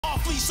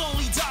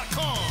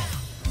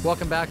releaseonly.com.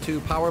 Welcome back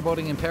to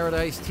Powerboating in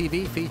Paradise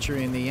TV,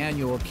 featuring the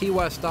annual Key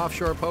West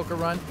Offshore Poker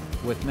Run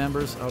with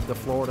members of the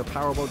Florida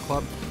Powerboat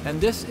Club. And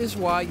this is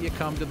why you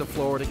come to the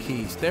Florida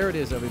Keys. There it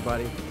is,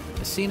 everybody.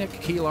 The scenic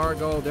Key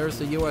Largo. There's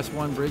the US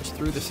 1 bridge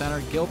through the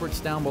center. Gilbert's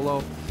down below.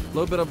 A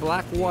little bit of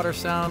black water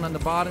sound on the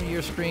bottom of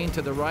your screen.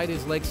 To the right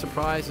is Lake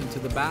Surprise, and to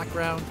the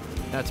background,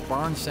 that's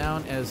Barn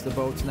Sound as the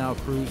boats now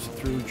cruise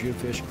through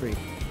Jewfish Creek.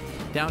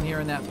 Down here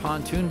in that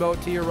pontoon boat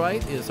to your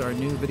right is our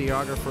new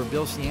videographer,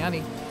 Bill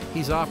Ciani.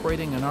 He's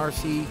operating an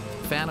RC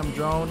Phantom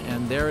drone,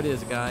 and there it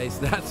is, guys.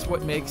 That's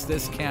what makes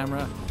this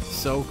camera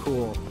so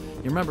cool.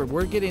 You remember,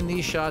 we're getting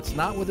these shots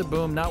not with a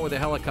boom, not with a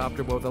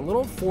helicopter, but with a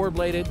little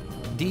four-bladed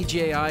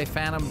DJI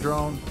Phantom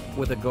drone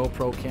with a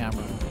GoPro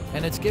camera.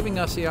 And it's giving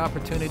us the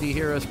opportunity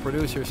here as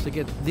producers to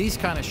get these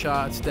kind of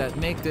shots that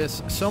make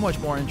this so much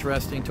more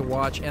interesting to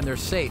watch, and they're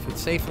safe.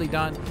 It's safely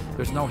done.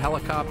 There's no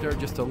helicopter,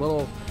 just a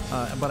little,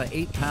 about an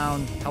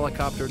 8-pound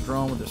helicopter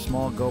drone with a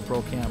small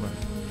GoPro camera.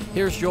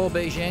 Here's Joel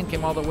Beijing,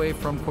 came all the way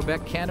from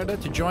Quebec, Canada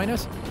to join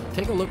us.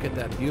 Take a look at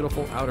that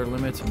beautiful Outer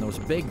Limits and those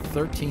big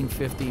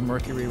 1350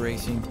 Mercury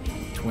Racing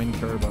twin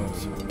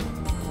turbos.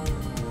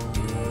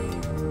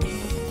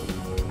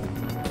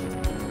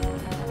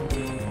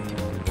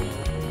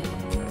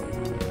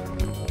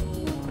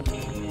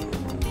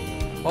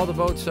 All the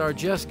boats are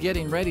just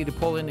getting ready to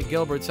pull into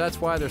Gilbert's.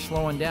 That's why they're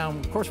slowing down.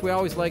 Of course, we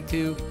always like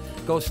to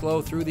go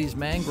slow through these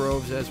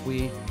mangroves as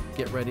we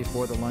get ready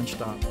for the lunch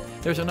stop.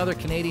 There's another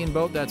Canadian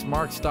boat. That's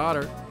Mark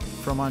Stoddard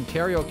from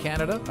Ontario,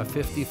 Canada, a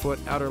 50-foot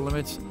Outer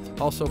Limits,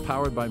 also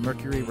powered by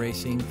Mercury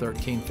Racing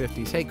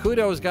 1350s. Hey,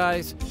 kudos,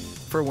 guys,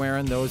 for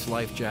wearing those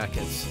life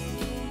jackets.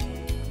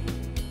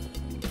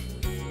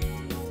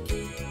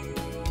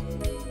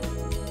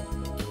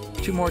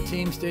 Two more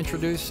teams to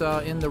introduce.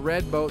 In the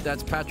red boat,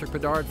 that's Patrick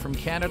Bedard from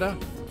Canada.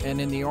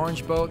 And in the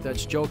orange boat,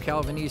 that's Joe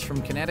Calvanese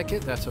from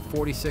Connecticut. That's a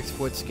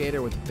 46-foot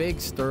skater with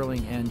big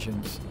Sterling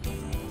engines.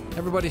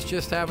 Everybody's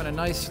just having a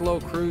nice slow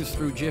cruise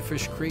through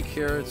Jewfish Creek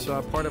here. It's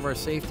part of our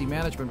safety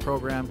management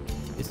program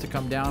is to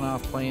come down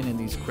off plane in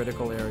these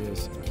critical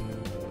areas.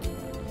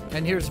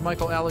 And here's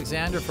Michael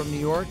Alexander from New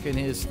York in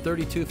his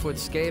 32-foot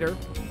skater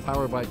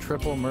powered by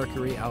triple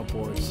Mercury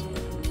outboards.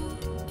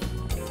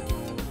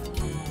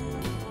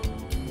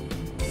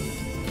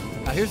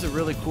 Here's a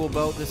really cool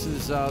boat. This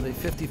is the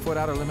 50-foot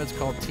Outer Limits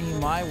called Team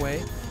My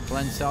Way.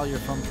 Glenn Salyer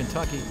from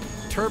Kentucky.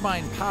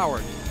 Turbine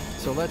powered.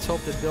 So let's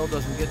hope that Bill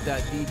doesn't get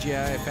that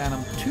DJI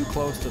Phantom too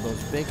close to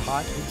those big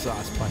hot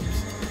exhaust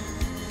pipes.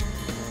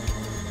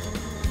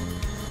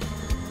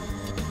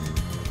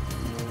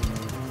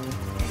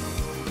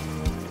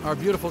 Our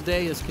beautiful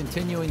day is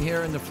continuing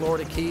here in the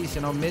Florida Keys.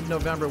 You know,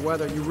 mid-November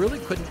weather. You really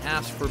couldn't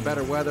ask for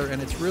better weather,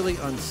 and it's really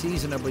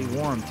unseasonably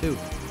warm too.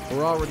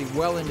 We're already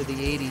well into the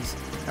 80s.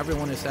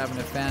 Everyone is having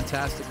a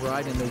fantastic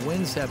ride, and the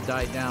winds have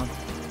died down.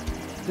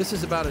 This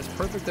is about as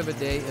perfect of a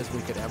day as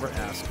we could ever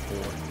ask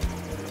for.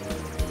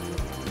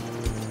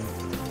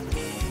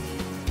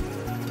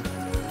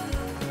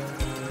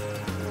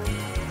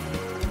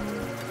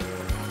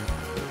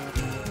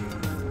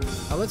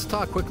 Now let's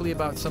talk quickly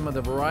about some of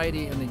the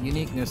variety and the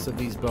uniqueness of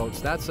these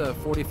boats. That's a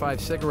 45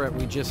 cigarette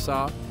we just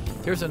saw.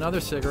 Here's another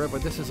cigarette,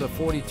 but this is a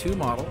 42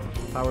 model,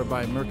 powered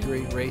by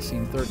Mercury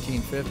Racing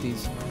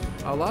 1350s.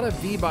 A lot of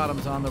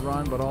V-bottoms on the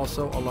run, but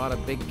also a lot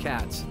of big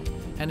cats.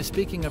 And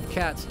speaking of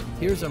cats,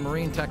 here's a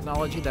marine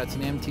technology. That's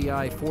an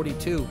MTI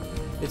 42.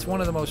 It's one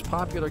of the most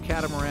popular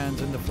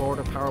catamarans in the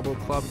Florida Powerboat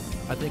Club.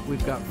 I think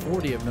we've got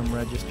 40 of them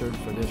registered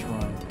for this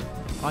run.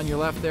 On your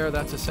left there,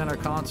 that's a center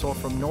console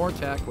from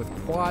Nortec with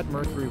quad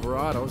Mercury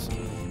Verados.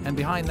 And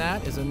behind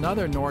that is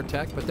another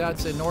Nortec, but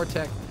that's a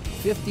Nortec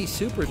 50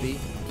 Super V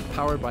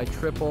powered by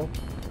triple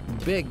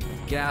big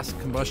gas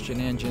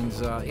combustion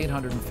engines,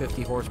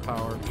 850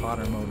 horsepower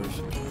Potter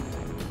motors.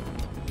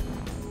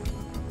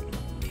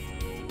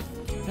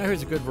 Now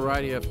here's a good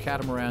variety of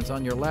catamarans.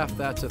 On your left,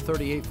 that's a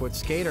 38-foot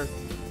skater.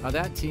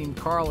 That team,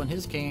 Carl and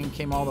his gang,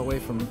 came all the way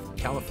from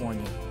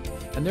California.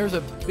 And there's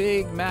a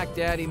big Mac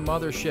Daddy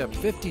mothership,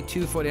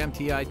 52-foot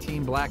MTI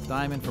Team Black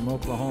Diamond from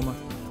Oklahoma.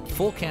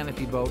 Full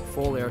canopy boat,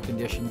 full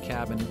air-conditioned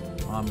cabin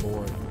on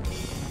board.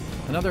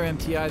 Another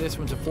MTI, this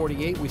one's a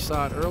 48. We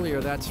saw it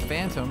earlier. That's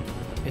Phantom.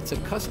 It's a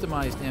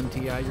customized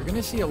MTI. You're going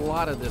to see a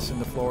lot of this in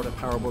the Florida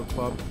Powerboat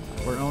Club,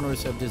 where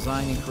owners have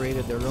designed and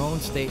created their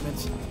own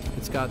statements.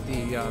 It's got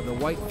the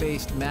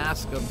white-faced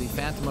mask of the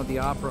Phantom of the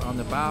Opera on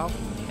the bow,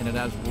 and it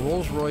has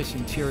Rolls-Royce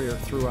interior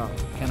throughout.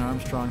 Ken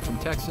Armstrong from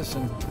Texas,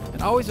 and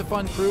always a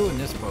fun crew in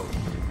this boat.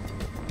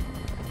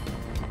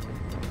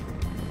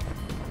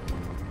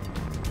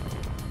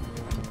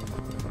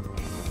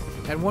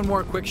 And one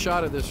more quick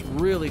shot of this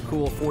really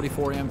cool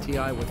 44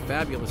 MTI with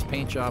fabulous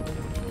paint job.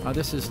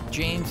 This is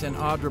James and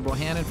Audra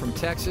Bohannon from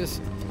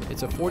Texas.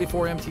 It's a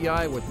 44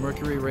 MTI with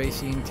Mercury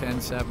Racing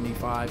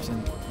 1075s,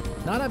 and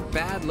not a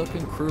bad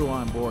looking crew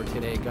on board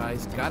today,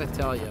 guys, gotta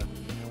tell you.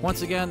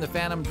 Once again, the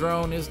Phantom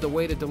drone is the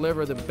way to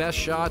deliver the best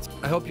shots.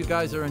 I hope you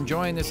guys are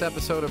enjoying this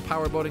episode of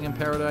Powerboating in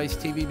Paradise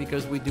TV,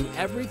 because we do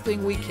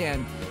everything we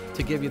can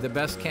to give you the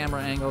best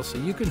camera angles so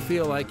you can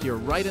feel like you're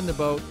right in the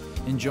boat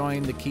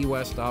enjoying the Key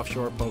West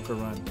Offshore Poker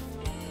Run.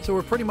 So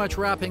we're pretty much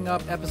wrapping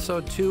up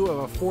episode 2 of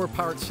a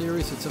 4-part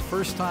series. It's the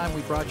first time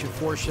we brought you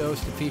 4 shows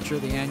to feature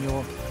the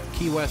annual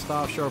Key West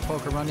Offshore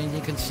Poker Run, and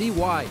you can see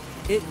why.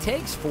 It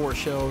takes 4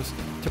 shows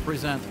to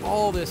present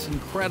all this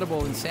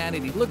incredible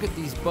insanity. Look at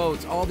these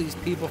boats, all these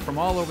people from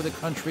all over the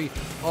country,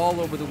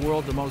 all over the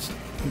world, the most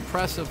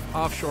impressive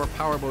offshore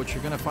powerboats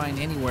you're going to find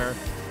anywhere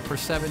for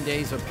 7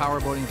 days of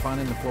powerboating fun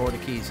in the Florida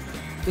Keys.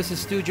 This is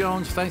Stu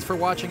Jones. Thanks for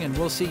watching, and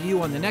we'll see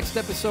you on the next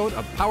episode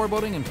of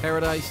Powerboating in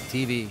Paradise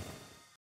TV.